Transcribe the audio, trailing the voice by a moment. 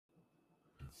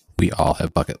We all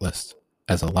have bucket lists.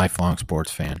 As a lifelong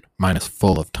sports fan, mine is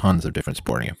full of tons of different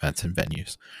sporting events and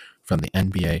venues, from the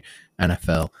NBA,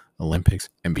 NFL, Olympics,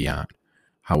 and beyond.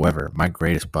 However, my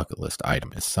greatest bucket list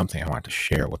item is something I want to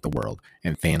share with the world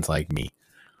and fans like me.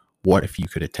 What if you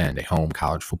could attend a home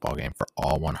college football game for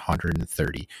all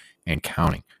 130 and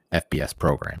counting FBS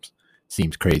programs?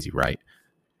 Seems crazy, right?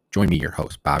 Join me, your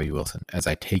host, Bobby Wilson, as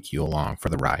I take you along for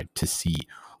the ride to see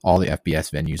all the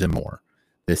FBS venues and more.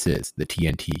 This is the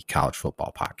TNT College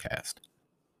Football Podcast.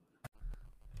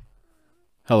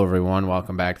 Hello, everyone.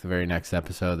 Welcome back to the very next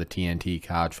episode of the TNT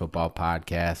College Football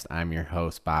Podcast. I'm your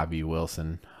host, Bobby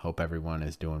Wilson. Hope everyone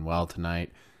is doing well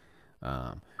tonight.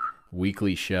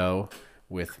 Weekly show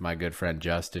with my good friend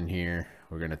Justin here.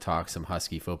 We're going to talk some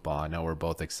Husky football. I know we're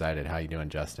both excited. How you doing,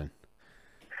 Justin?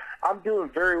 I'm doing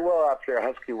very well after a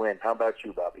Husky win. How about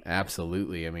you, Bobby?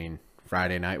 Absolutely. I mean,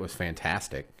 Friday night was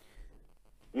fantastic.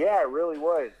 Yeah, it really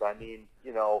was. I mean,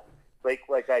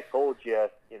 like I told you,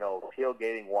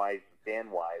 tailgating-wise,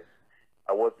 fan-wise,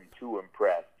 I wasn't too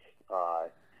impressed.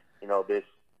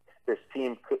 This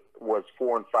team was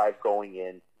 4-5 going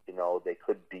in. They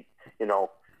could be,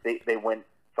 they went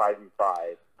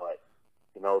 5-5, but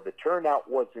the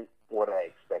turnout wasn't what I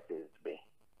expected it to be.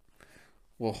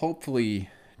 Well, hopefully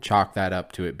chalk that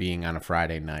up to it being on a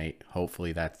Friday night.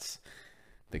 Hopefully that's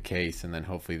the case, and then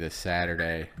hopefully this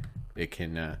Saturday it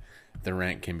can the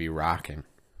rent can be rocking.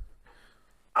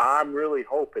 I'm really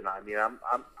hoping. I mean, I'm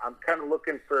kind of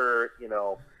looking for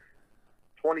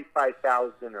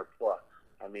 25,000 or plus.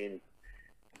 I mean,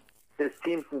 this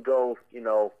team can go.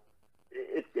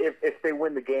 If they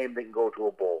win the game, they can go to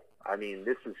a bowl. I mean,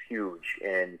 this is huge,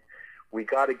 and we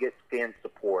got to get fan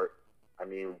support. I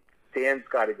mean, fans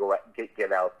got to go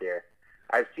get out there.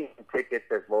 I've seen tickets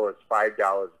as low as $5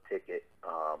 a ticket.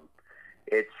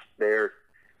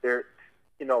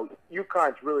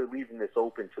 UConn's really leaving this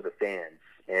open to the fans,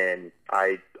 and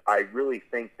I really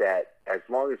think that as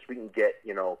long as we can get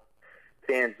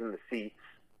fans in the seats,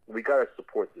 we got to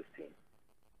support this team.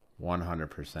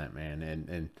 100%, man,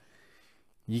 and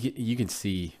you can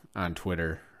see on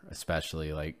Twitter,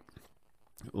 especially, like,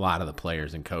 a lot of the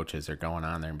players and coaches are going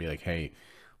on there and be like, hey,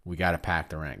 we got to pack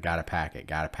the rent, got to pack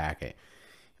it.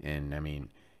 And, I mean,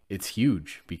 it's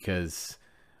huge because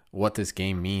what this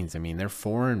game means, I mean, they're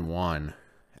 4-1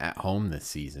 at home this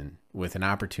season with an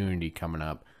opportunity coming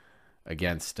up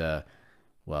against, they're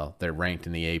ranked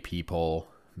in the AP poll.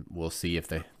 We'll see if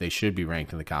they should be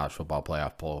ranked in the college football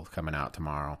playoff poll coming out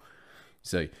tomorrow.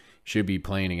 So should be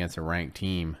playing against a ranked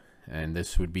team, and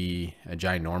this would be a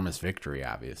ginormous victory,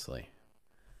 obviously.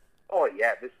 Oh,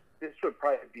 yeah, this would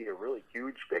probably be a really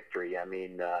huge victory. I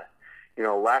mean,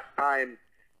 last time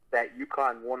that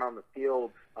UConn won on the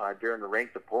field during the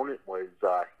ranked opponent was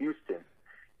Houston,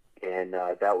 and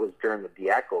that was during the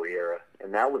Diaco era,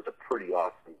 and that was a pretty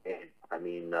awesome game. I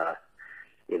mean,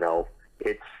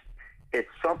 it's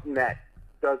something that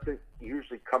doesn't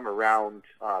usually come around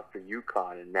for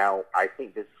UConn, and now I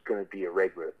think this is going to be a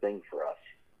regular thing for us.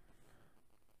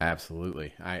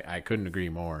 Absolutely. I couldn't agree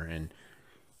more, and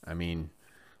I mean,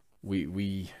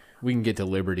 we can get to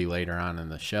Liberty later on in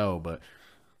the show, but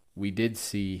we did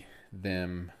see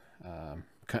them.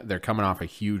 They're coming off a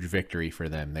huge victory for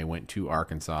them. They went to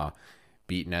Arkansas,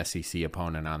 beat an SEC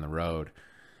opponent on the road.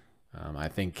 I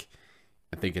think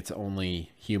it's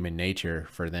only human nature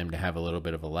for them to have a little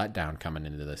bit of a letdown coming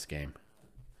into this game.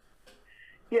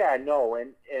 Yeah, no,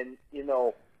 and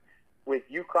with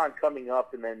UConn coming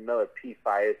up and then another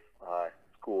P5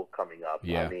 school coming up,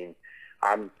 yeah. I mean,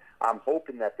 I'm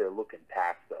hoping that they're looking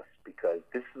past us because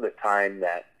this is the time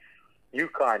that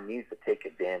UConn needs to take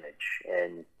advantage,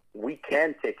 and we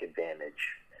can take advantage.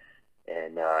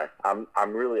 And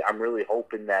I'm really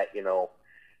hoping that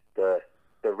the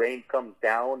rain comes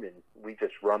down and we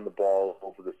just run the ball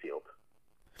over the field.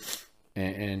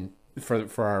 And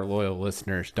for our loyal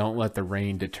listeners, don't let the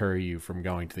rain deter you from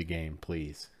going to the game,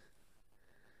 please.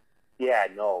 Yeah,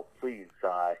 no, please.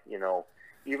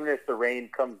 Even if the rain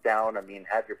comes down, I mean,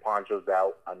 have your ponchos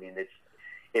out. I mean,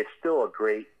 it's still a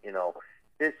great,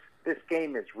 this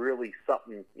game is really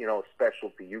something,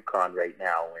 special to UConn right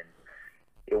now,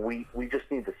 and we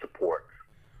just need the support.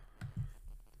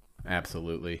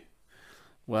 Absolutely.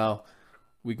 Well,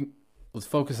 let's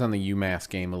focus on the UMass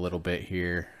game a little bit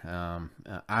here.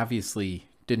 Obviously,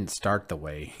 didn't start the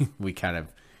way we kind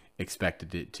of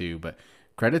expected it to, but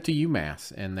credit to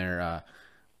UMass and their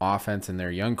offense and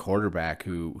their young quarterback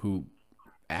who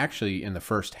actually in the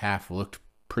first half looked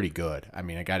pretty good. I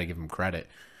mean, I got to give him credit.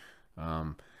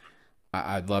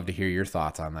 I'd love to hear your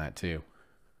thoughts on that too.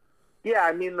 Yeah,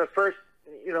 I mean, the first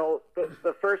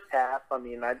half, I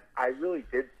mean, I really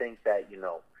did think that,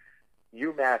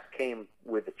 UMass came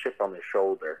with a chip on their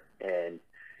shoulder, and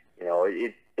you know,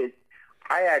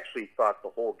 I actually thought the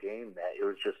whole game that it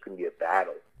was just going to be a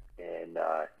battle, and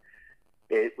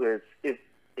it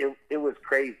was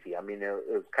crazy. I mean, it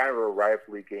was kind of a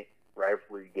rivalry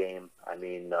game. I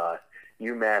mean,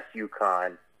 UMass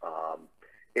UConn.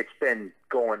 It's been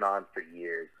going on for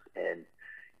years, and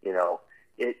you know,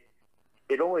 it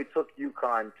only took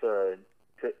UConn to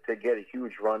get a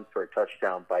huge run for a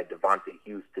touchdown by Devontae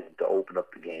Houston to open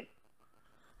up the game.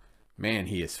 Man,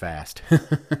 he is fast.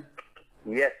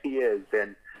 Yes, he is,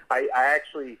 and I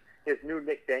actually, his new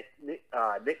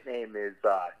nickname is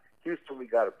Houston. We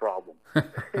got a problem.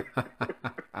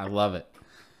 I love it.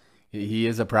 He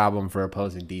is a problem for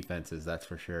opposing defenses, that's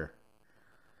for sure.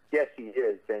 Yes, he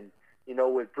is, and you know,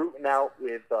 with Bruton out,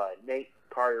 with Nate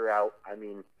Carter out, I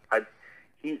mean,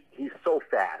 he's so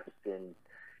fast, and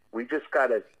we just got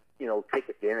to, you know, take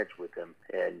advantage with him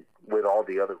and with all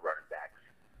the other running backs.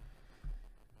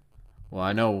 Well,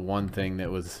 I know one thing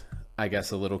that was, I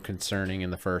guess, a little concerning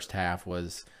in the first half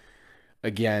was,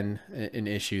 again, an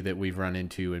issue that we've run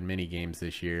into in many games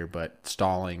this year, but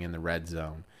stalling in the red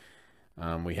zone.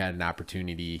 We had an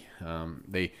opportunity.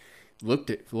 They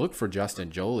looked for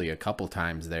Justin Jolie a couple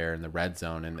times there in the red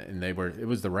zone, and it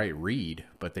was the right read,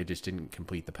 but they just didn't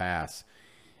complete the pass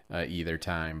either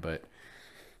time. But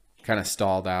kind of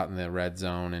stalled out in the red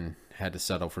zone and had to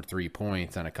settle for 3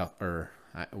 points on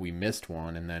we missed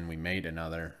one and then we made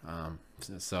another.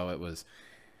 So it was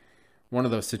one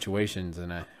of those situations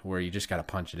where you just got to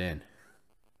punch it in.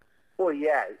 Well,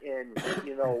 yeah, and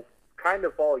you know, kind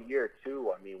of all year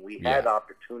too. I mean, we had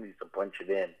opportunities to punch it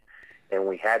in, and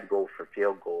we had to go for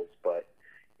field goals. But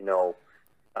you know,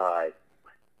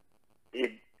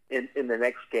 in the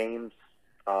next games,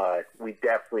 we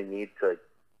definitely need to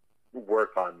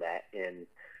work on that, and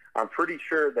I'm pretty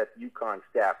sure that the UConn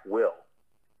staff will.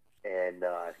 And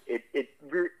it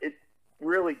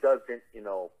really doesn't, you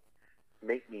know,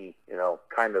 make me, you know,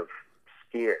 kind of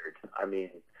scared. I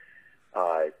mean,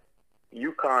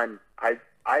 UConn,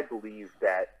 I believe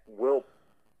that will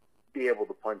be able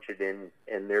to punch it in,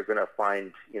 and they're going to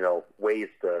find, you know, ways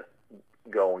to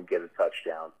go and get a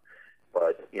touchdown.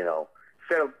 But, you know,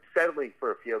 settling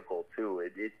for a field goal too,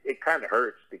 it kind of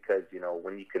hurts because, you know,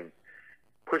 when you can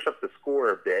push up the score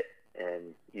a bit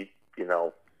and you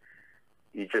know,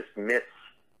 you just miss.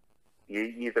 You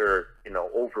either, you know,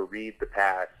 overread the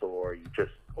pass or you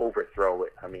just overthrow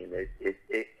it. I mean,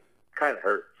 it kind of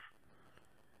hurts.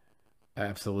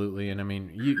 Absolutely, and I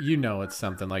mean, you know, it's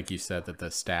something like you said that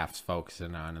the staff's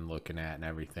focusing on and looking at and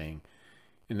everything,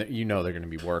 and that you know they're going to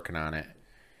be working on it. I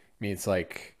mean, it's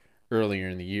like earlier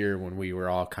in the year when we were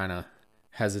all kind of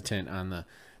hesitant on the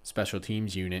special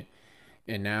teams unit,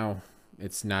 and now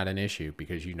it's not an issue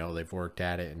because you know they've worked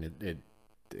at it and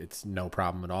it's no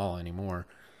problem at all anymore.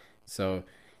 So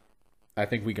I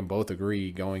think we can both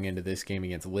agree going into this game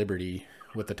against Liberty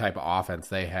with the type of offense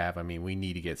they have, I mean, we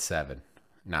need to get 7,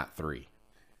 not 3.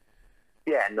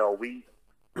 Yeah, no, we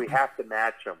have to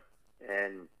match them,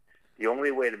 and the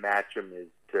only way to match them is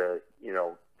to, you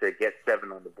know, to get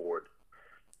 7 on the board.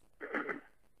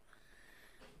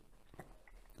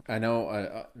 I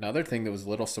know another thing that was a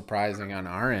little surprising on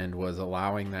our end was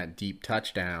allowing that deep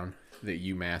touchdown that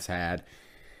UMass had,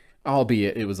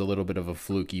 albeit it was a little bit of a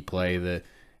fluky play. The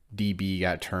DB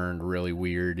got turned really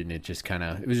weird, and it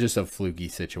was just a fluky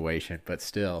situation, but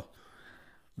still,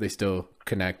 they still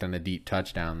connect on a deep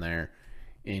touchdown there.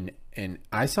 And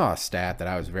I saw a stat that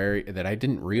I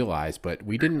didn't realize, but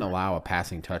we didn't allow a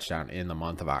passing touchdown in the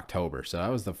month of October. So that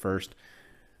was the first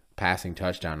passing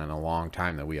touchdown in a long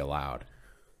time that we allowed.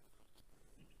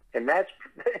 And that's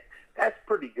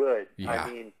pretty good. Yeah. I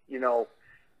mean, you know,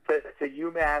 to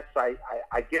UMass,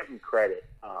 I give them credit.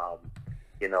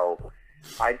 You know,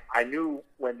 I knew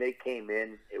when they came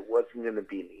in, it wasn't going to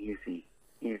be an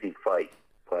easy fight,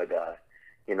 but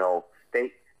you know,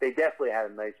 they definitely had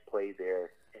a nice play there,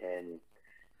 and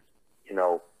you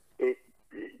know,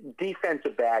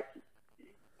 defensive back,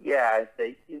 yeah,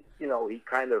 you know, it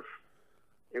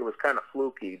was kind of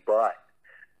fluky, but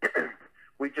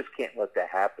we just can't let that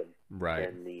happen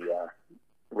in the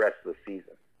rest of the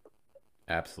season.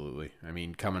 Absolutely. I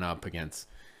mean, coming up against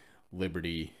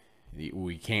Liberty,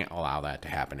 we can't allow that to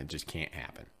happen. It just can't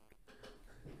happen.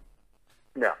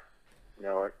 No,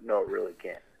 it really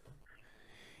can't.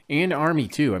 And Army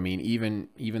too. I mean,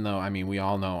 even though, I mean, we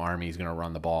all know Army's going to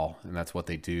run the ball, and that's what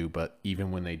they do. But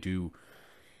even when they do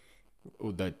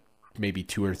the maybe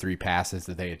 2 or 3 passes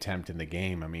that they attempt in the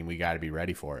game, I mean, we got to be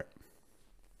ready for it.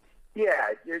 Yeah,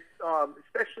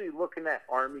 especially looking at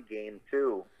Army game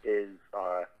too, is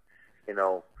you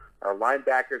know, our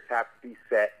linebackers have to be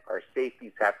set, our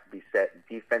safeties have to be set, and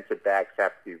defensive backs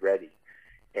have to be ready.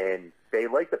 And they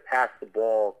like to pass the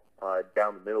ball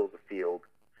down the middle of the field,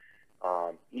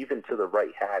 even to the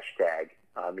right hashtag.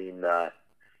 I mean,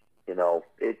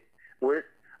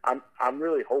 I'm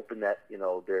really hoping that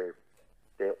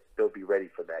they'll be ready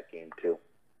for that game too.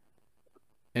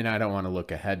 And I don't want to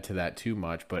look ahead to that too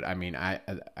much, but I mean, I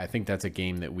think that's a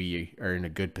game that we are in a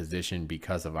good position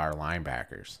because of our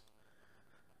linebackers.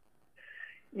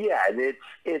 Yeah, and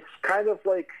it's kind of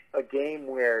like a game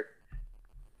where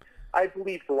I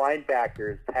believe the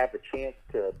linebackers have a chance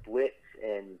to blitz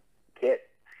and get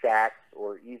sacks,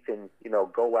 or even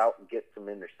go out and get some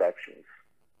interceptions.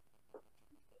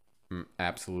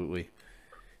 Absolutely.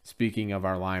 Speaking of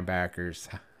our linebackers,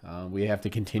 we have to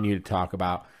continue to talk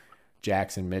about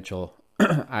Jackson Mitchell.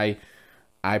 I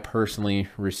personally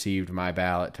received my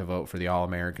ballot to vote for the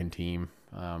All-American team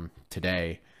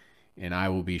today, and I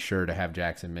will be sure to have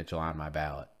Jackson Mitchell on my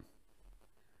ballot.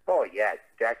 Oh yeah,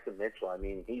 Jackson Mitchell. I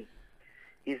mean,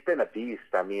 he's been a beast.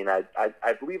 I mean, I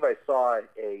believe I saw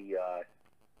a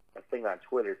thing on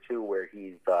Twitter too where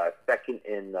he's second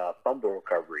in fumble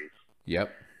recoveries.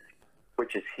 Yep.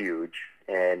 Which is huge,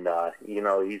 and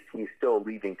he's still a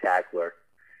leading tackler,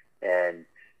 and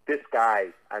this guy,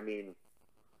 I mean,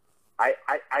 I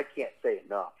can't say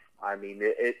enough. I mean,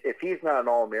 if he's not an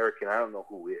All-American, I don't know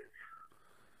who is.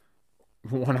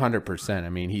 100%. I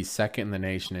mean, he's second in the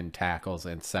nation in tackles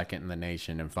and second in the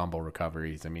nation in fumble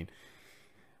recoveries. I mean,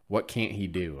 what can't he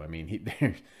do? I mean,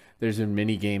 there's been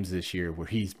many games this year where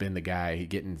he's been the guy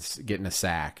getting a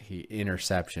sack,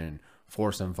 interception,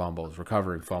 forcing fumbles,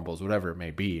 recovering fumbles, whatever it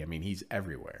may be. I mean, he's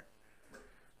everywhere.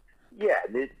 Yeah,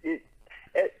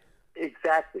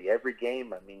 exactly. Every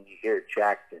game, I mean, you hear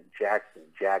Jackson. I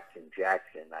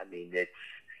mean,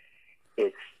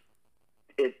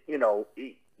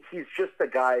 he's just a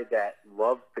guy that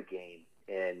loves the game,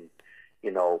 and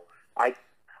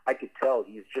I could tell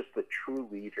he's just a true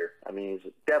leader. I mean,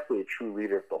 he's definitely a true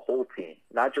leader of the whole team,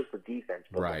 not just the defense,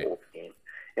 but right. The whole team.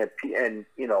 And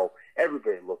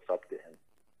everybody looks up to him.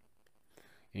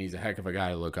 And he's a heck of a guy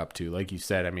to look up to. Like you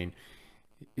said, I mean,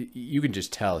 you can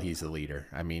just tell he's a leader.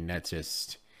 I mean, that's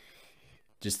just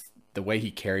the way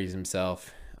he carries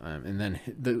himself, and then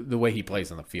the way he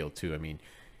plays on the field too. I mean,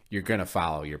 you're gonna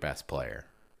follow your best player.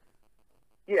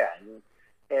 Yeah,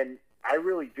 and I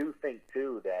really do think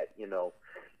too that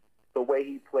the way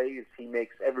he plays, he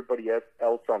makes everybody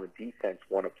else on the defense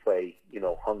want to play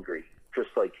hungry, just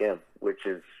like him. Which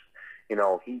is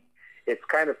it's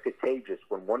kind of contagious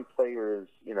when one player is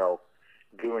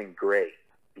doing great.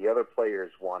 The other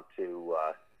players want to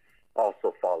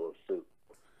also follow suit.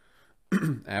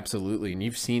 Absolutely, and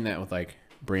you've seen that with like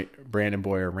Brandon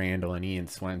Boyer-Randall and Ian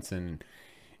Swenson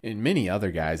and many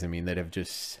other guys. I mean, that have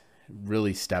just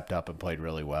really stepped up and played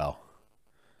really well.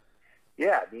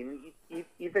 Yeah, I mean,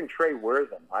 even Trey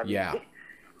Wortham. I mean, yeah,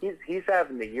 he's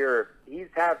having a year. He's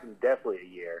having definitely a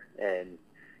year, and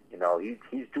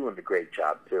he's doing a great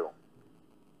job too.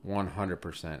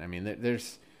 100%. I mean,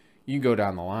 you can go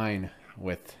down the line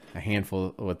with a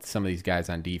handful with some of these guys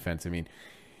on defense. I mean,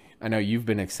 I know you've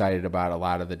been excited about a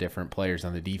lot of the different players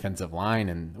on the defensive line,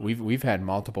 and we've had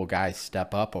multiple guys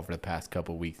step up over the past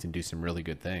couple of weeks and do some really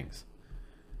good things.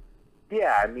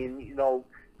 Yeah, I mean,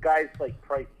 guys like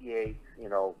Price Yates,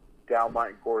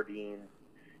 Dalmont Gordine,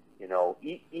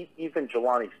 even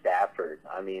Jelani Stafford.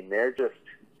 I mean, they're just,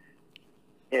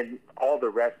 and all the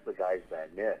rest of the guys that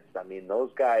I missed. I mean,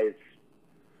 those guys,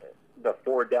 the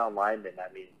 4 down linemen,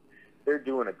 I mean, they're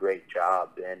doing a great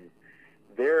job, and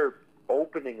they're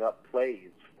opening up plays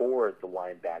for the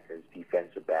linebackers,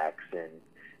 defensive backs, and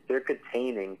they're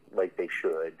containing like they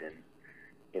should. And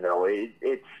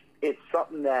it's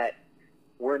something that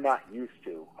we're not used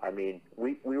to. I mean,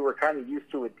 we were kind of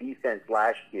used to a defense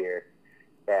last year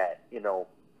that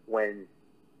when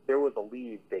there was a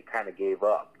lead, they kind of gave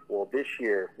up. Well, this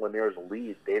year, when there's a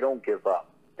lead, they don't give up.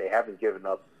 They haven't given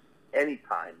up any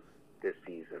time this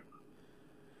season.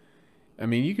 I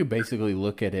mean, you could basically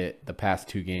look at it, the past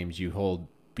 2 games, you hold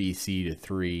BC to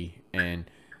 3, and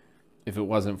if it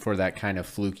wasn't for that kind of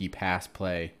fluky pass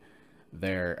play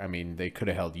there, I mean, they could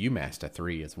have held UMass to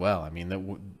 3 as well. I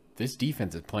mean, this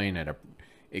defense is playing at an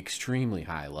extremely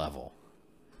high level.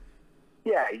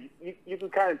 Yeah, you can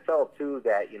kind of tell, too,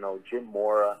 that, Jim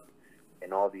Mora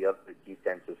and all the other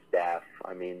defensive staff,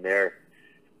 I mean,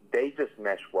 they just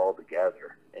mesh well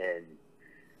together, and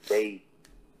they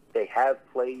have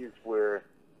plays where,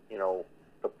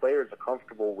 the players are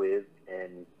comfortable with,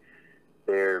 and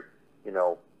they're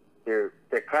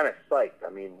kind of psyched. I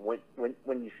mean,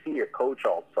 when you see your coach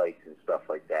all psyched and stuff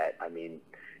like that, I mean,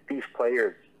 these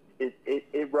players,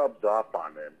 it rubs off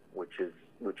on them, which is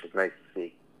nice to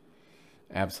see.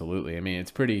 Absolutely. I mean,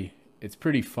 it's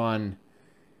pretty fun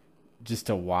just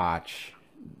to watch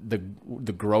the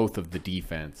growth of the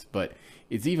defense, but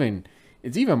it's even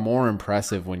more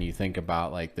impressive when you think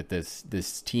about like that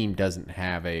this team doesn't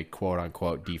have a quote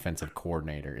unquote defensive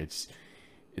coordinator. It's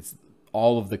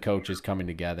all of the coaches coming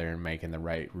together and making the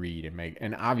right read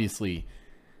and obviously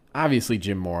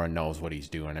Jim Mora knows what he's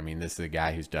doing. I mean, this is a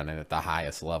guy who's done it at the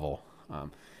highest level.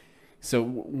 So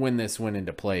when this went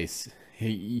into place,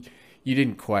 you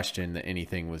didn't question that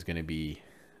anything was going to be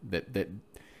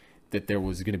that there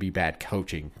was going to be bad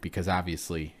coaching, because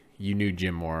obviously you knew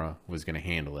Jim Mora was going to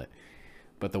handle it.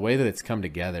 But the way that it's come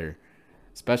together,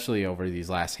 especially over these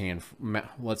let's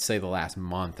say the last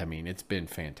month, I mean, it's been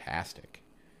fantastic.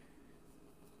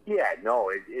 Yeah, no,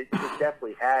 it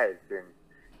definitely has. And,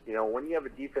 you know, when you have a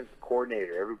defensive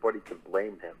coordinator, everybody can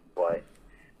blame him. But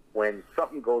when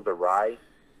something goes awry,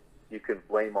 you can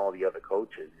blame all the other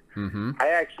coaches. Mm-hmm. I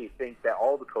actually think that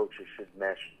all the coaches should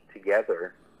mesh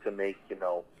together to make, you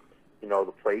know,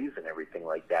 the plays and everything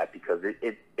like that, because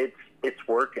it's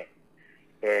working.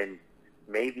 And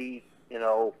maybe, you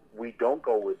know, we don't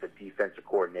go with the defensive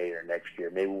coordinator next year.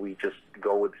 Maybe we just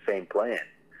go with the same plan.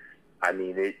 I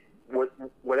mean,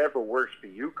 whatever works for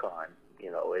UConn,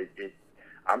 you know,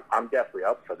 I'm definitely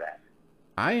up for that.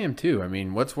 I am too. I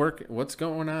mean, what's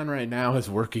going on right now is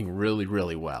working really,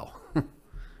 really well.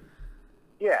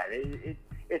 Yeah,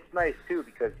 it's nice too,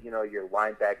 because, you know, your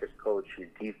linebackers coach, your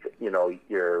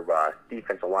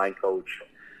defensive line coach,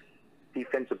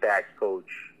 defensive backs coach,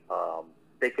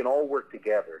 they can all work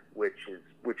together, which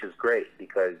is great,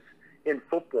 because in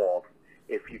football,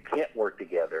 if you can't work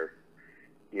together,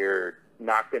 you're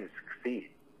not going to succeed.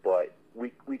 But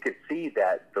we could see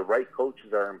that the right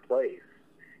coaches are in place,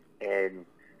 and,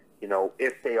 you know,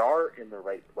 if they are in the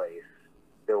right place,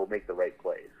 they will make the right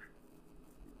plays.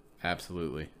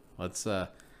 Absolutely. Let's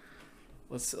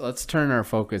turn our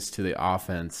focus to the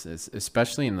offense,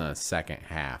 especially in the second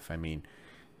half. I mean,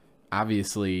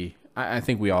 obviously, I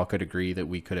think we all could agree that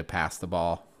we could have passed the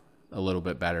ball a little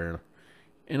bit better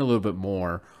and a little bit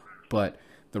more, but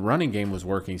the running game was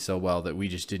working so well that we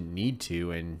just didn't need to.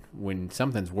 And when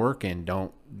something's working,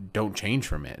 don't change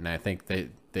from it. And I think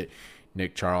that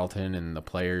Nick Charlton and the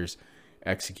players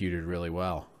executed really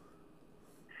well.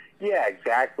 Yeah,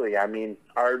 exactly. I mean,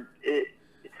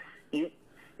 you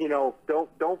know,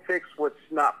 don't fix what's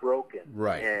not broken.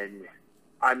 Right. And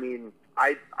I mean,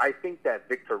 I think that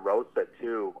Victor Rosa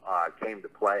too came to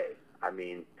play. I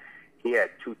mean, he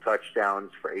had 2 touchdowns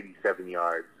for 87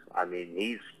 yards. I mean,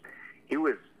 he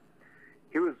was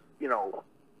you know,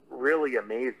 really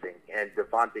amazing. And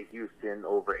Devontae Houston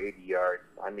over 80 yards.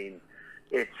 I mean,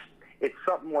 it's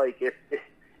something like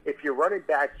if your running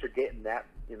backs are getting that,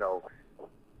 you know,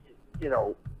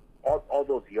 all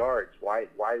those yards, why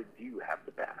do you have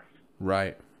to pass?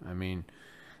 Right. I mean,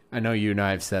 I know you and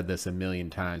I have said this a million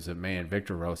times, but man,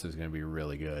 Victor Rosa is going to be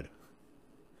really good.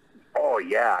 Oh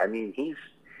yeah, I mean, he's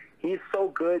so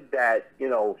good that, you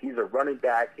know, he's a running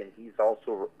back and he's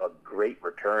also a great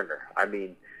returner. I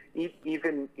mean,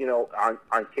 even, you know, on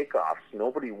kickoffs,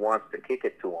 nobody wants to kick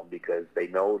it to him because they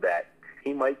know that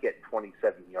he might get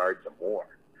 27 yards or more.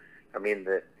 I mean,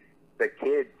 the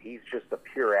kid, he's just a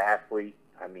pure athlete.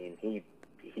 I mean, he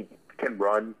can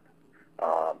run.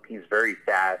 He's very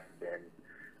fast, and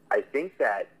I think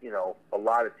that, you know, a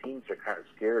lot of teams are kind of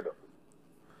scared of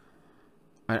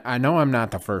him. I know I'm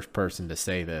not the first person to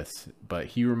say this, but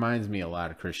he reminds me a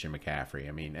lot of Christian McCaffrey.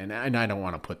 I mean, and I don't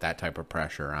want to put that type of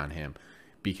pressure on him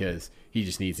because he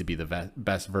just needs to be the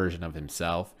best version of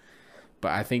himself.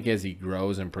 But I think as he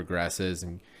grows and progresses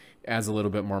and adds a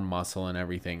little bit more muscle and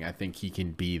everything, I think he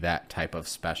can be that type of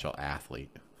special athlete.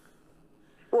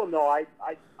 Well, no, I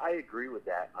agree with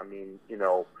that. I mean, you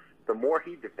know, the more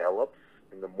he develops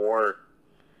and the more,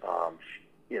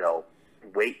 you know,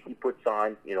 weight he puts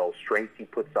on, you know, strength he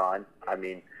puts on, I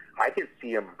mean, I can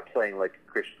see him playing like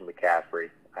a Christian McCaffrey.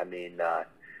 I mean,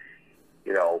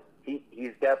 you know,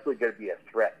 he's definitely going to be a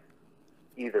threat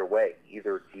either way,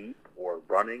 either deep or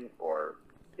running or,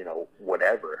 you know,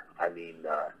 whatever. I mean,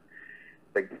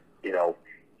 like, you know,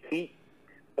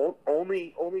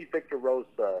 only Victor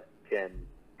Rosa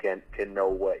can know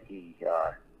what he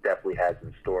definitely has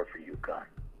in store for UConn.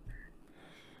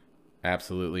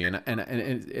 Absolutely, and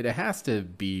it has to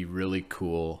be really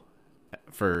cool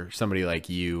for somebody like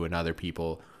you and other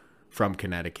people from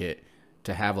Connecticut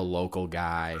to have a local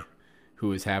guy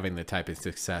who is having the type of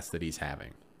success that he's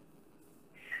having.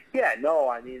 Yeah, no,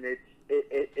 I mean,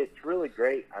 it's really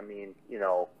great. I mean, you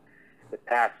know, the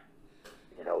past,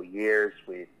 you know, years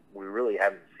we really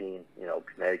haven't seen, you know,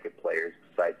 Connecticut players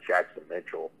besides Jackson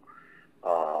Mitchell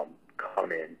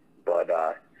come in. But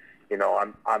you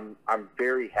know, I'm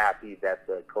very happy that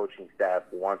the coaching staff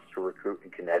wants to recruit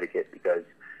in Connecticut, because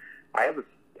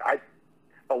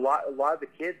a lot of the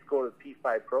kids go to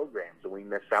P5 programs and we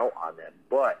miss out on them.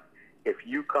 But if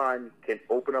UConn can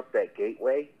open up that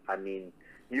gateway, I mean,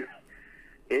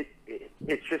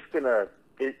 it's just gonna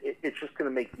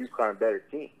make UConn a better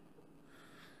team.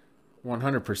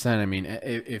 100%. I mean,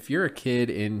 if you're a kid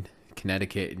in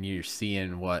Connecticut and you're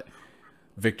seeing what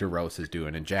Victor Rose is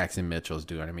doing and Jackson Mitchell's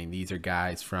doing, I mean, these are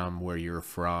guys from where you're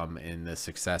from and the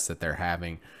success that they're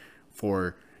having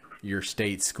for your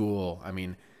state school. I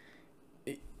mean,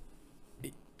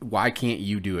 why can't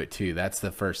you do it too? That's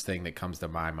the first thing that comes to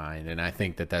my mind, and I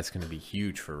think that that's going to be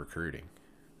huge for recruiting.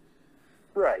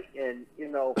 Right, and you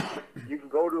know, you can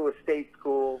go to a state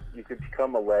school, you can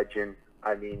become a legend.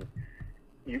 I mean,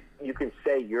 you can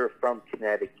say you're from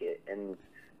Connecticut, and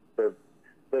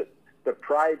the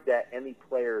pride that any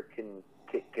player can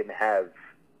have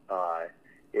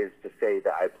is to say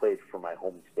that I played for my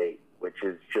home state, which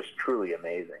is just truly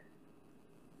amazing.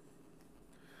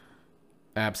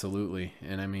 Absolutely.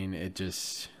 And I mean, it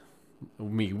just,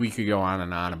 we could go on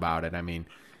and on about it. I mean,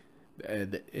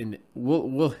 and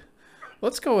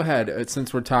let's go ahead,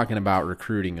 since we're talking about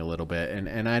recruiting a little bit,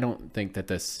 and I don't think that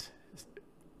this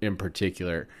in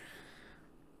particular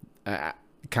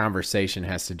conversation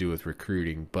has to do with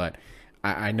recruiting, but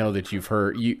I know that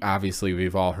obviously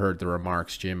we've all heard the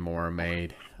remarks Jim Mora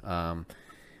made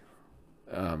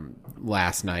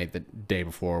last night, the day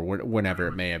before, whenever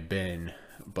it may have been,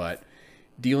 but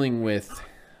dealing with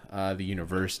the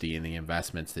university and the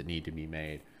investments that need to be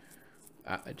made.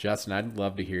 Justin, I'd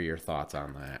love to hear your thoughts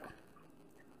on that.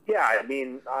 Yeah, I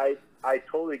mean, I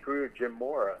totally agree with Jim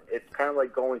Mora. It's kind of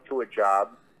like going to a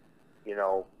job. You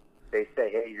know, they say,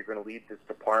 hey, you're going to lead this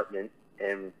department,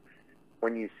 and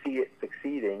when you see it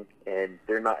succeeding and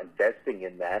they're not investing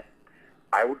in that,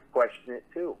 I would question it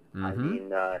too. Mm-hmm. I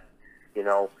mean, you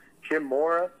know, Jim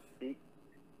Mora, you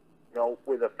know,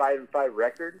 with a 5-5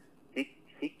 record,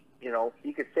 you know,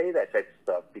 he could say that type of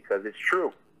stuff because it's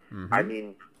true. Mm-hmm. I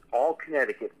mean, all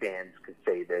Connecticut fans could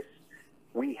say this.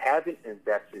 We haven't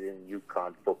invested in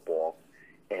UConn football,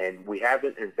 and we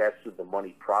haven't invested the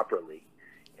money properly.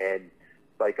 And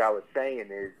like I was saying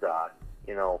is,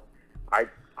 you know,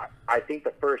 I think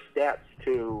the first steps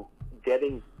to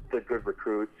getting the good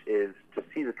recruits is to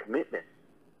see the commitment,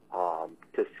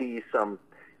 to see some,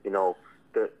 you know,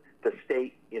 the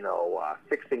state, you know,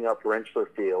 fixing up Rentschler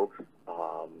Field,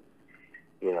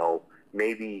 you know,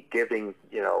 maybe giving,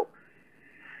 you know,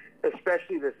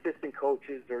 especially the assistant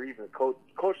coaches or even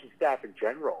coaching staff in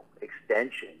general,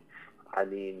 extensions. I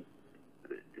mean,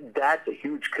 that's a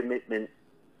huge commitment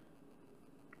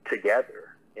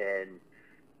together. And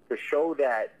to show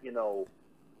that, you know,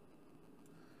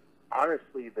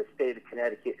 honestly, the state of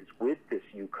Connecticut is with this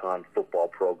UConn football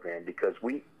program, because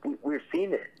we've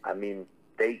seen it. I mean,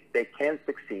 they can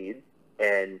succeed,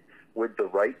 and with the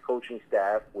right coaching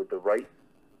staff, with the right,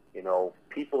 you know,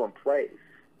 people in place,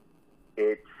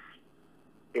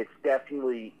 it's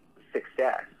definitely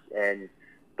success. And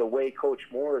the way Coach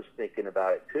Moore is thinking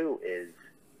about it too is,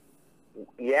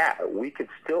 yeah, we can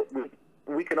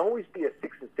always be a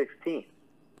 6-6 team,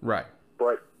 right?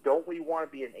 But don't we want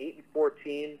to be an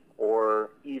 8-14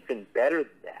 or even better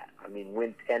than that? I mean,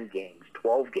 win 10 games,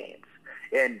 12 games,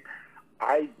 and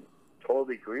I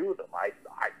totally agree with him.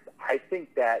 I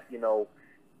think that, you know,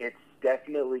 it's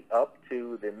definitely up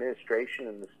to the administration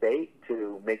and the state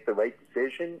to make the right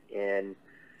decision. And,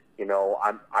 you know,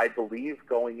 I believe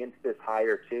going into this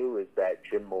hire too is that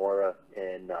Jim Mora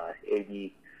and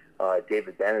AD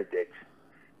David Benedict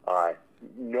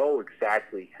know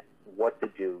exactly what to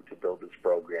do to build this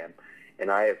program,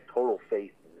 and I have total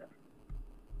faith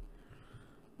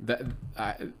in them.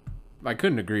 I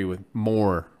couldn't agree with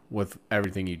more with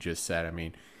everything you just said. I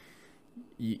mean,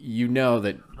 you know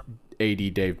that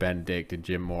AD Dave Benedict and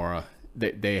Jim Mora,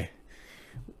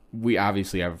 we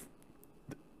obviously have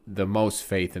the most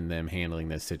faith in them handling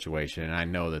this situation, and I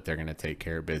know that they're going to take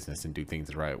care of business and do things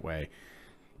the right way.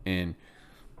 And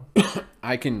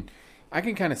I can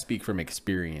kind of speak from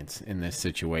experience in this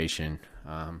situation,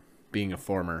 being a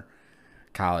former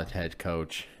college head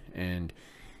coach and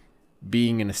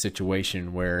being in a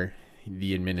situation where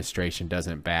the administration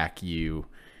doesn't back you,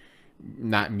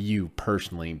 not you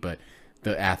personally, but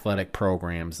the athletic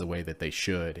programs the way that they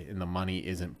should, and the money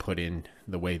isn't put in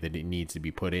the way that it needs to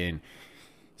be put in.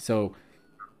 So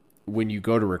when you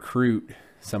go to recruit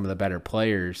some of the better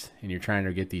players and you're trying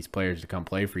to get these players to come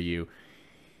play for you,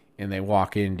 and they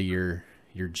walk into your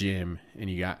gym and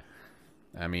you got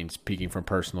I mean, speaking from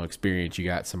personal experience, you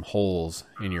got some holes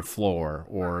in your floor,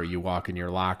 or you walk in your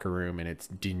locker room and it's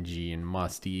dingy and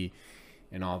musty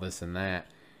and all this and that,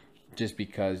 just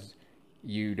because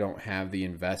you don't have the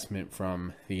investment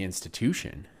from the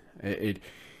institution.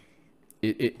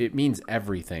 It means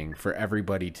everything for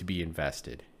everybody to be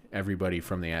invested. Everybody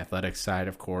from the athletic side,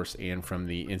 of course, and from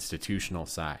the institutional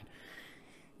side.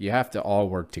 You have to all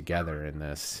work together in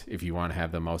this if you want to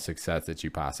have the most success that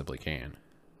you possibly can.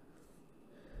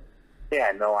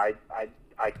 Yeah, no, I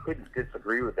couldn't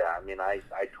disagree with that. I mean, I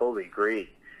totally agree.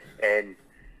 And,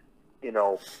 you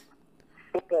know,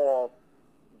 football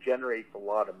generates a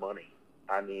lot of money.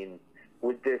 I mean,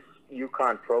 with this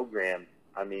UConn program,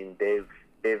 I mean, they've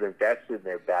invested in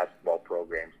their basketball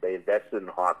programs. They invested in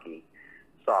hockey,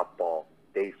 softball,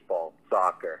 baseball,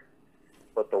 soccer.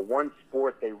 But the one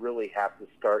sport they really have to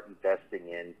start investing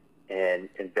in and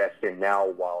invest in now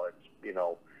while it's, you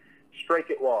know, strike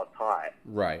it while it's hot,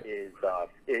 right, is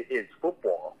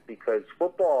football. Because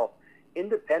football,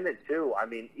 independent too, I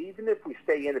mean, even if we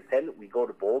stay independent, we go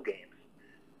to bowl games.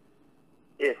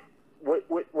 If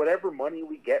whatever money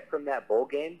we get from that bowl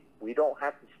game, we don't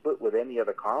have to split with any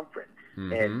other conference.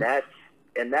 Mm-hmm.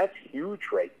 And that's huge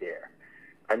right there.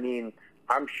 I mean,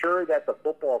 I'm sure that the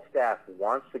football staff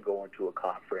wants to go into a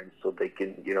conference so they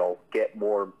can, you know, get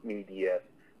more media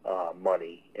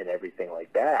money and everything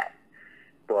like that.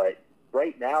 But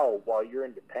right now, while you're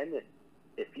independent,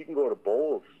 if you can go to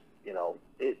bowls, you know,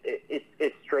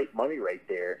 it's straight money right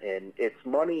there. And it's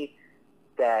money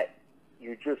that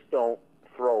you just don't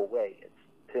throw away.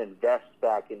 It's to invest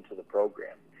back into the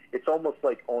program. It's almost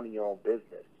like owning your own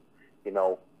business. You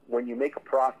know, when you make a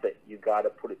profit, you got to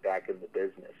put it back in the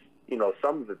business. You know,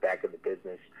 some of it back in the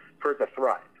business for it to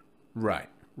thrive. Right,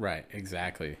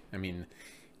 exactly. I mean,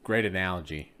 great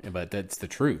analogy, but that's the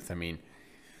truth. I mean,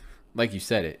 like you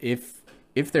said,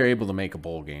 if they're able to make a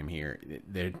bowl game here,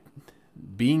 they're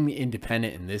being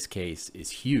independent in this case is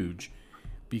huge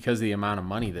because of the amount of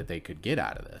money that they could get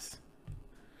out of this.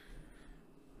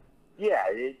 Yeah,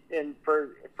 and for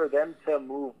them to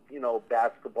move, you know,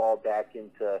 basketball back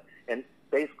into, and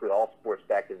basically all sports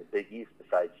back in the Big East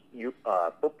besides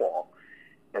football,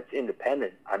 that's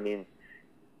independent. I mean,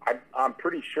 I'm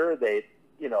pretty sure they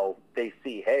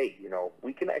see, hey, you know,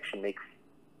 we can actually make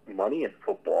money in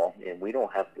football and we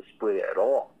don't have to split it at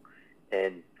all.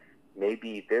 And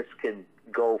maybe this can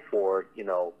go for, you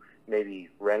know, maybe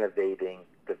renovating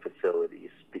the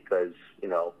facilities because, you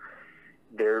know,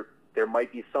 there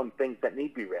might be some things that need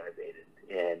to be renovated.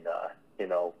 And, you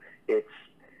know, it's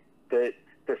the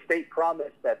state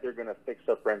promised that they're going to fix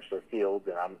up Rentschler Field.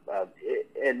 And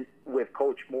and with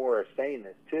Coach Moore saying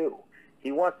this too,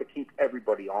 he wants to keep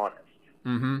everybody honest.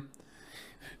 Mm-hmm.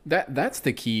 That's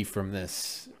the key from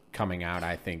this coming out,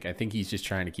 I think. I think he's just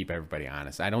trying to keep everybody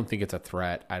honest. I don't think it's a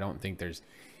threat. I don't think there's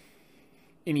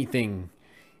anything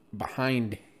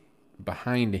behind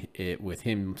it with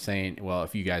him saying, well,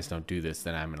 if you guys don't do this,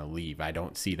 then I'm going to leave. I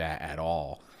don't see that at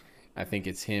all. I think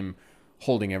it's him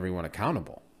holding everyone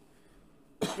accountable.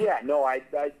 Yeah, no, I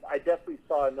definitely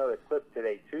saw another clip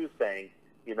today too saying,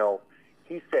 you know,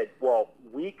 he said, well,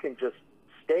 we can just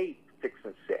stay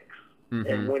 6-6. Mm-hmm.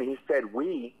 And when he said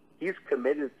he's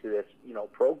committed to this, you know,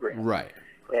 program. Right.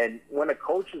 And when a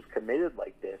coach is committed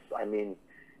like this, I mean,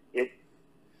 it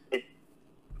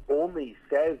only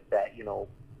says that, you know,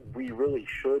 we really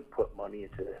should put money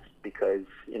into this because,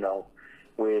 you know,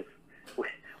 we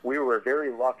were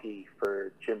very lucky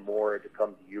for Jim Moore to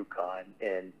come to UConn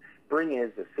and bring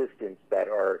his assistants that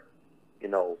are, you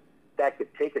know, that could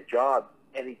take a job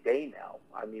any day now.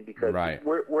 I mean, because right.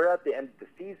 we're at the end of the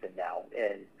season now,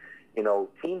 and, you know,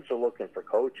 teams are looking for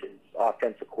coaches,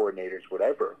 offensive coordinators,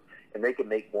 whatever, and they can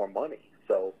make more money.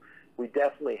 So we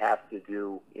definitely have to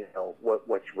do, you know,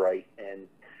 what's right. And,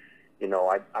 you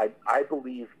know, I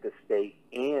believe the state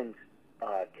and,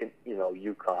 you know,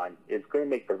 UConn is going to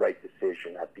make the right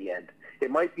decision at the end. It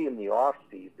might be in the off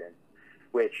season,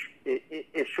 which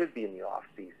it should be in the off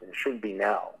season. It shouldn't be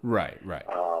now. Right.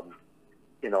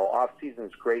 You know, off season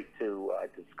is great to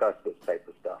discuss this type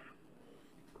of stuff.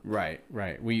 Right.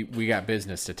 We got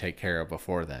business to take care of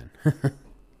before then.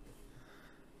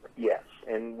 Yes,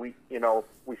 and we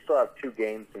still have 2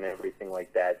 games and everything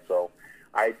like that. So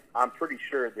I'm pretty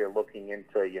sure they're looking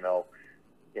into, you know,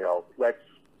 let's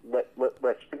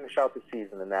finish out the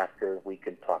season, and after we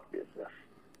can talk business.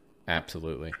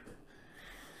 Absolutely.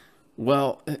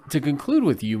 Well, to conclude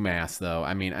with UMass, though,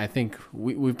 I mean, I think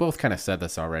we've both kind of said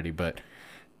this already, but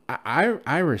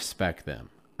I respect them.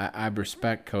 I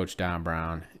respect Coach Don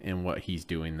Brown and what he's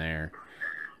doing there.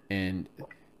 And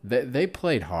they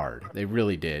played hard. They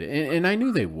really did. And I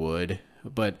knew they would,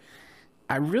 but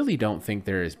I really don't think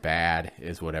they're as bad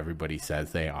as what everybody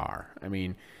says they are. I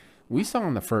mean, we saw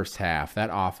in the first half that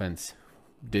offense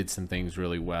did some things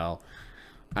really well.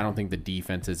 I don't think the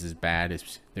defense is as bad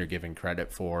as they're given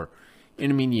credit for.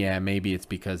 And I mean, yeah, maybe it's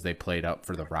because they played up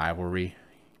for the rivalry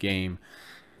game.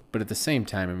 But at the same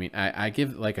time, I mean, I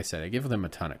give, like I said, I give them a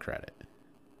ton of credit.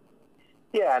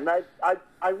 Yeah, and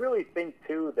I really think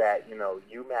too that, you know,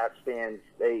 UMass fans,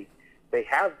 they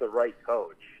have the right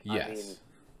coach. Yes. I mean,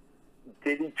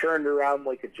 did he turn around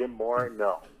like a Jim Moore?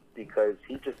 No, because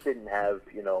he just didn't have,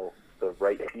 you know, the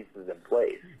right pieces in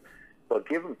place. But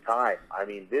give him time. I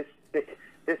mean, this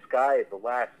guy, the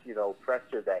last, you know,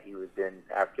 presser that he was in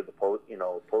after the post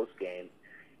game,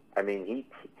 I mean,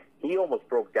 he almost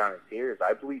broke down in tears.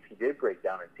 I believe he did break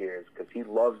down in tears because he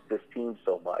loves this team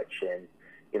so much. And,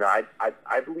 you know,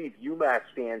 I believe UMass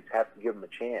fans have to give him a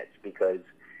chance because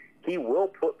he will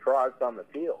put products on the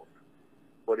field.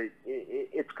 But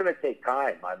it's going to take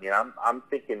time. I mean, I'm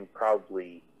thinking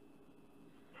probably,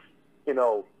 you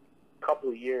know, a couple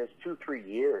of years, 2-3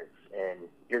 years, and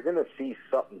you're going to see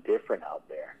something different out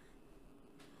there.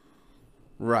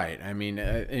 Right. I mean,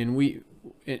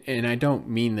 and I don't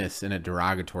mean this in a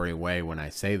derogatory way when I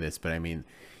say this, but I mean,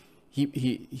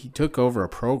 he took over a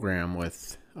program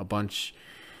with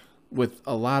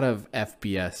a lot of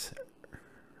FCS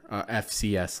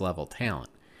level talent.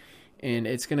 And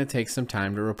it's going to take some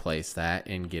time to replace that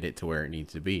and get it to where it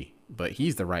needs to be. But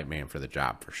he's the right man for the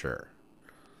job for sure.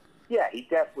 Yeah, he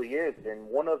definitely is. And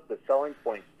one of the selling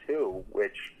points, too,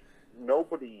 which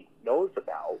nobody knows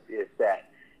about, is that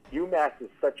UMass is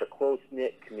such a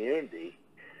close-knit community,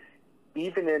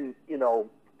 even in, you know,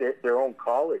 their own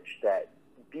college, that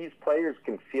these players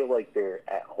can feel like they're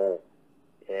at home.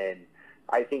 And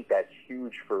I think that's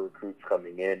huge for recruits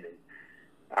coming in.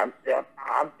 And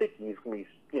I'm thinking he's going to be,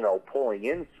 you know, pulling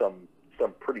in some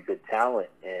pretty good talent,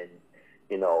 and,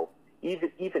 you know,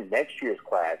 even next year's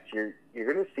class, you're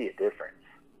going to see a difference.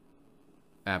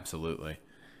 Absolutely.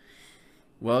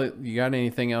 Well, you got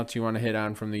anything else you want to hit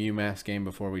on from the UMass game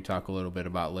before we talk a little bit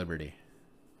about Liberty?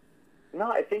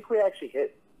 No, I think we actually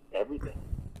hit everything.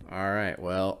 All right.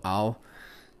 Well, I'll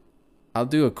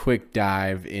do a quick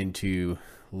dive into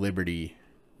Liberty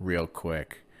real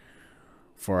quick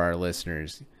for our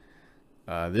listeners.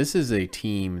 This is a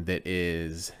team that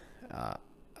is a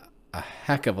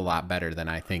heck of a lot better than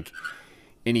I think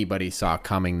anybody saw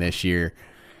coming this year.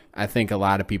 I think a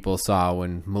lot of people saw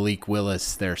when Malik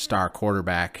Willis, their star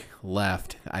quarterback,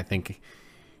 left. I think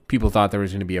people thought there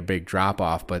was going to be a big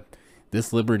drop-off, but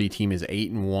this Liberty team is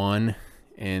 8-1,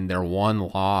 and their one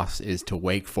loss is to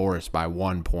Wake Forest by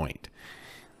 1 point.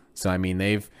 So, I mean,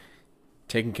 they've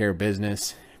taken care of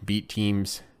business, beat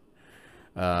teams.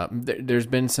 There's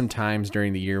been some times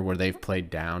during the year where they've played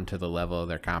down to the level of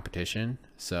their competition.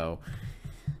 So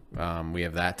we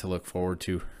have that to look forward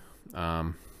to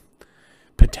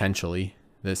potentially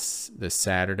this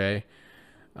Saturday.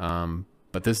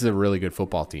 But this is a really good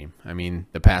football team. I mean,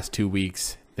 the past 2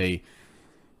 weeks, they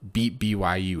beat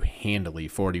BYU handily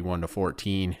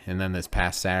 41-14. And then this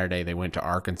past Saturday, they went to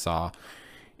Arkansas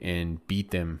and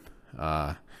beat them.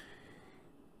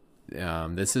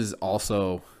 This is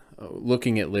also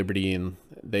looking at Liberty, and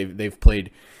they've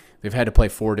had to play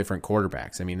 4 different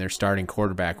quarterbacks. I mean, their starting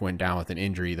quarterback went down with an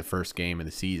injury the first game of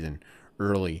the season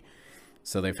early.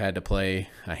 So they've had to play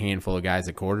a handful of guys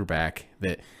at quarterback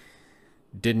that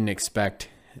didn't expect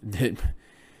to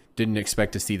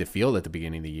see the field at the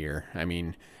beginning of the year. I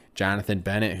mean, Jonathan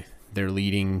Bennett, their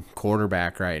leading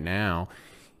quarterback right now,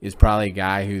 is probably a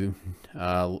guy who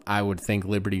I would think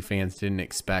Liberty fans didn't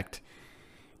expect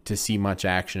to see much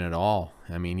action at all.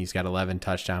 I mean, he's got 11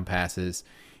 touchdown passes.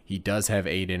 He does have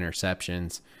 8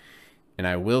 interceptions. And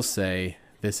I will say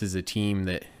this is a team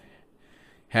that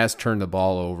has turned the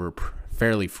ball over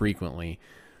fairly frequently.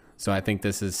 So I think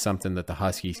this is something that the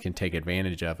Huskies can take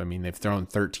advantage of. I mean, they've thrown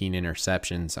 13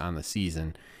 interceptions on the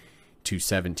season to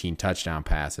 17 touchdown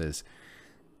passes.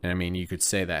 And I mean, you could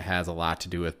say that has a lot to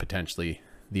do with potentially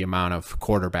the amount of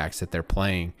quarterbacks that they're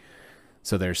playing.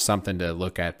 So there's something to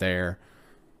look at there.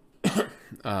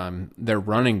 Their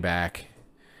running back,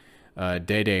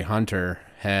 Day Hunter,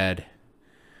 had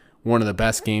one of the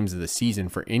best games of the season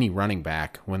for any running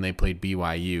back when they played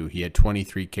BYU. He had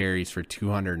 23 carries for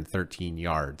 213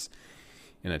 yards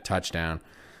and a touchdown.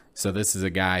 So this is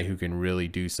a guy who can really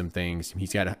do some things.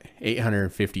 He's got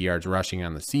 850 yards rushing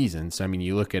on the season. So, I mean,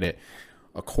 you look at it,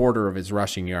 a quarter of his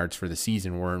rushing yards for the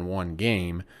season were in one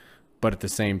game. But at the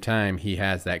same time, he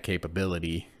has that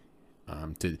capability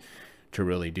to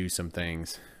really do some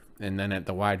things. And then at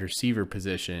the wide receiver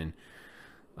position,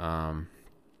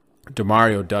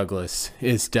 Demario Douglas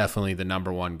is definitely the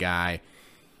number one guy.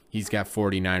 He's got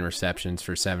 49 receptions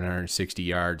for 760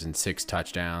 yards and 6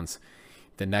 touchdowns.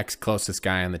 The next closest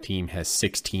guy on the team has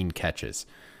 16 catches.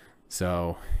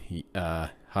 So,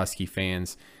 Husky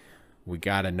fans, we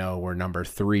got to know where number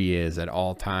 3 is at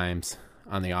all times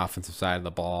on the offensive side of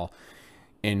the ball.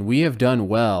 And we have done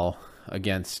well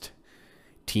against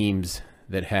teams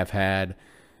that have had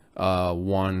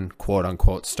one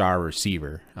quote-unquote star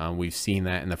receiver. We've seen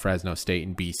that in the Fresno State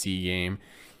and BC game,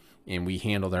 and we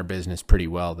handled our business pretty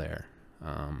well there.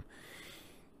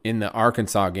 In the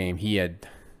Arkansas game, he had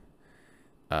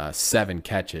 7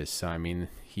 catches. So, I mean,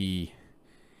 he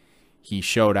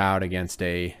showed out against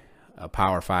a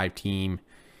Power 5 team,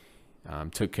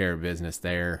 took care of business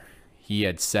there. He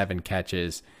had 7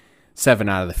 catches, 7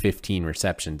 out of the 15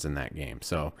 receptions in that game.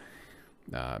 So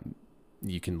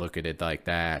you can look at it like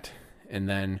that. And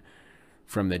then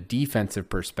from the defensive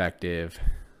perspective,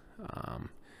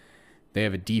 they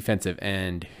have a defensive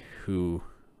end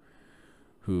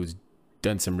who's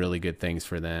done some really good things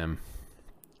for them.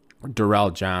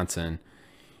 Darrell Johnson,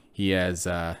 he has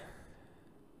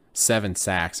 7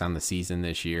 sacks on the season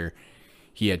this year.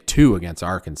 He had 2 against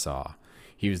Arkansas.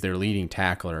 He was their leading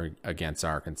tackler against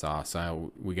Arkansas.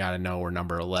 So we got to know where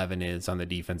number 11 is on the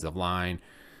defensive line,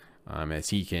 as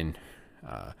he can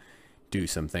do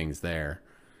some things there.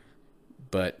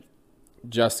 But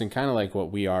Justin, kind of like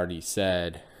what we already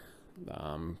said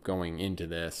going into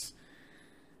this,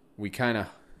 we kind of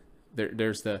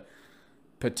there's the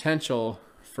potential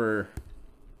for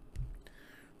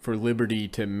Liberty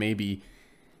to maybe,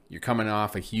 you're coming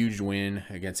off a huge win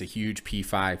against a huge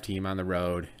P5 team on the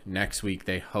road. Next week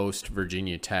they host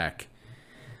Virginia Tech.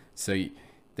 So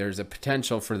there's a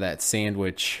potential for that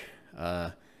sandwich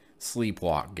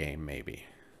sleepwalk game maybe.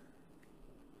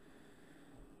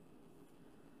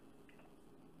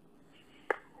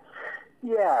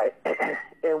 Yeah,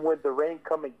 and with the rain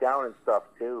coming down and stuff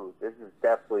too, this is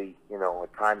definitely, a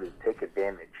time to take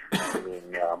advantage. I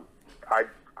mean,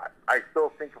 I still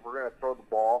think if we're going to throw the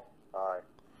ball,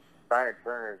 Steiner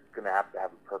Turner is going to have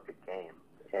a perfect game,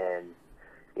 and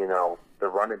the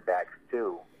running backs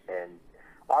too, and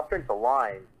offensive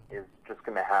line is just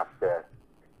going to have to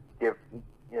give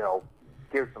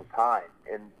some time,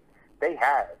 and they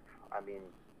have. I mean,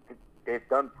 they've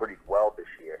done pretty well this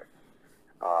year.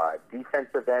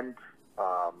 Defensive end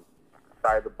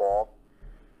side of the ball,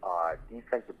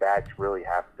 defensive backs really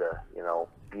have to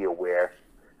be aware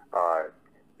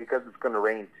because it's going to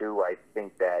rain too. I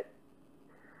think that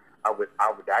I would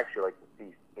actually like to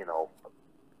see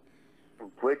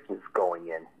some blitzes going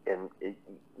in, and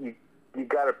you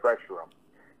got to pressure them.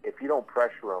 If you don't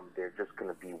pressure them, they're just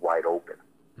going to be wide open.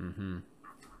 Mm-hmm.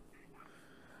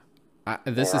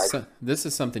 This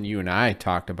is something you and I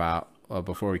talked about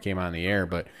before we came on the air,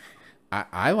 but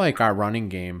I like our running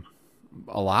game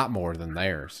a lot more than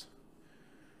theirs.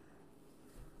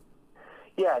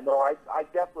 Yeah, no, I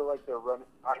definitely like their run.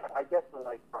 I definitely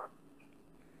like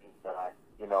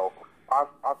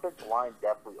offensive line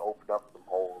definitely opened up some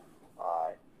holes.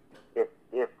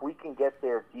 If we can get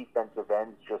their defensive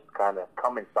ends just kind of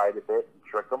come inside a bit and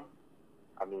trick them,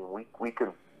 I mean, we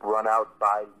could run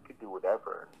outside, we could do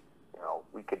whatever.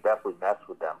 We could definitely mess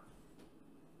with them.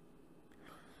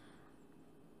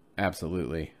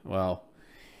 Absolutely. Well,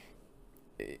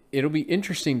 it'll be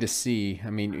interesting to see. I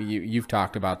mean, you've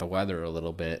talked about the weather a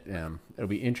little bit. It'll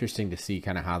be interesting to see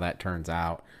kind of how that turns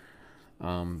out.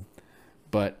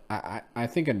 But I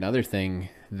think another thing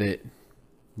that,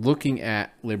 looking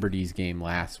at Liberty's game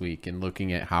last week and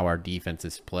looking at how our defense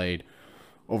has played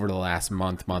over the last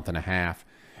month and a half,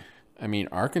 I mean,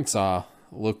 Arkansas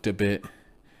looked a bit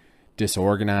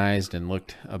disorganized and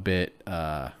looked a bit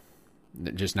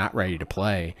just not ready to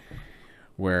play,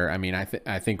 where, I mean, I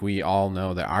think we all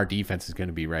know that our defense is going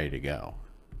to be ready to go.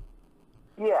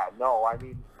 Yeah, no, I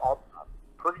mean,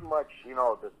 pretty much,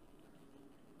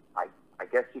 I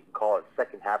guess you can call it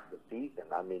second half of the season.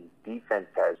 I mean, defense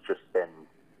has just been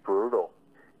brutal,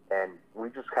 and we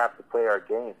just have to play our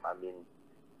game. I mean,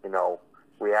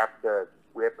 we have to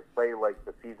play like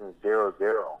the season's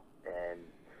 0-0, and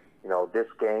this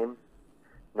game,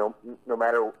 no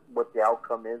matter what the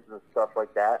outcome is and stuff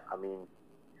like that, I mean,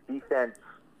 defense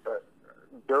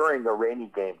during a rainy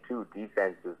game too,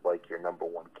 defense is like your number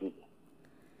one key.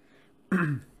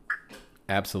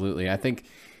 Absolutely. I think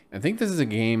this is a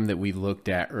game that we looked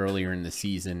at earlier in the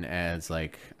season as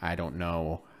like, I don't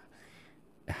know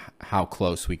how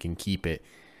close we can keep it,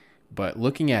 but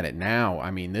looking at it now,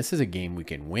 I mean, this is a game we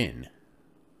can win.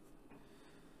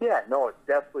 Yeah, no, it's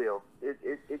definitely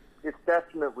it's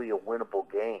definitely a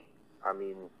winnable game. I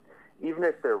mean, even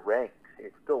if they're ranked,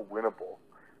 it's still winnable.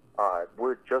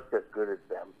 We're just as good as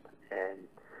them, and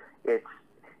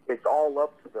it's all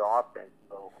up to the offense,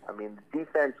 though. I mean, the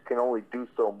defense can only do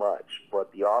so much,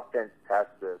 but the offense has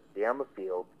to stay on the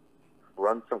field,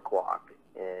 run some clock,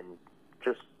 and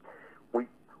just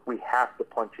we have to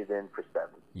punch it in for 7.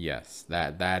 Yes,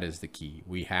 that is the key.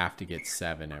 We have to get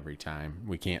 7 every time.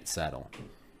 We can't settle.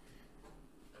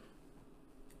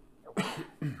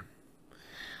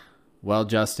 Well,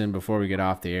 Justin, before we get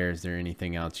off the air, is there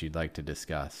anything else you'd like to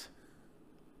discuss?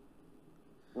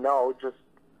 No, just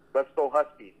let's go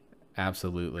Huskies.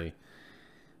 Absolutely.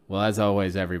 Well, as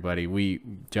always, everybody,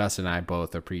 Justin and I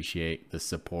both appreciate the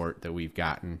support that we've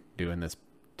gotten doing this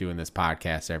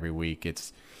podcast every week.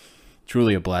 It's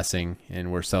truly a blessing,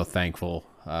 and we're so thankful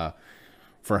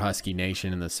for Husky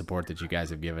Nation and the support that you guys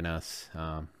have given us.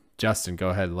 Justin, go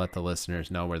ahead and let the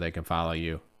listeners know where they can follow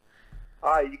you.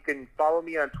 You can follow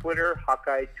me on Twitter,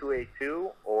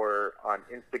 Hawkeye282, or on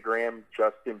Instagram,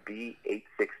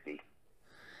 JustinB860.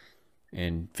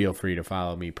 And feel free to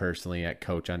follow me personally at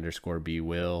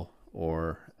Coach_BWill,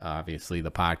 or obviously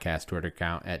the podcast Twitter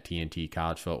account at TNT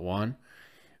CollegeFoot1.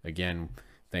 Again,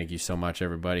 thank you so much,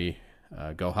 everybody.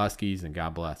 Go Huskies, and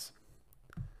God bless.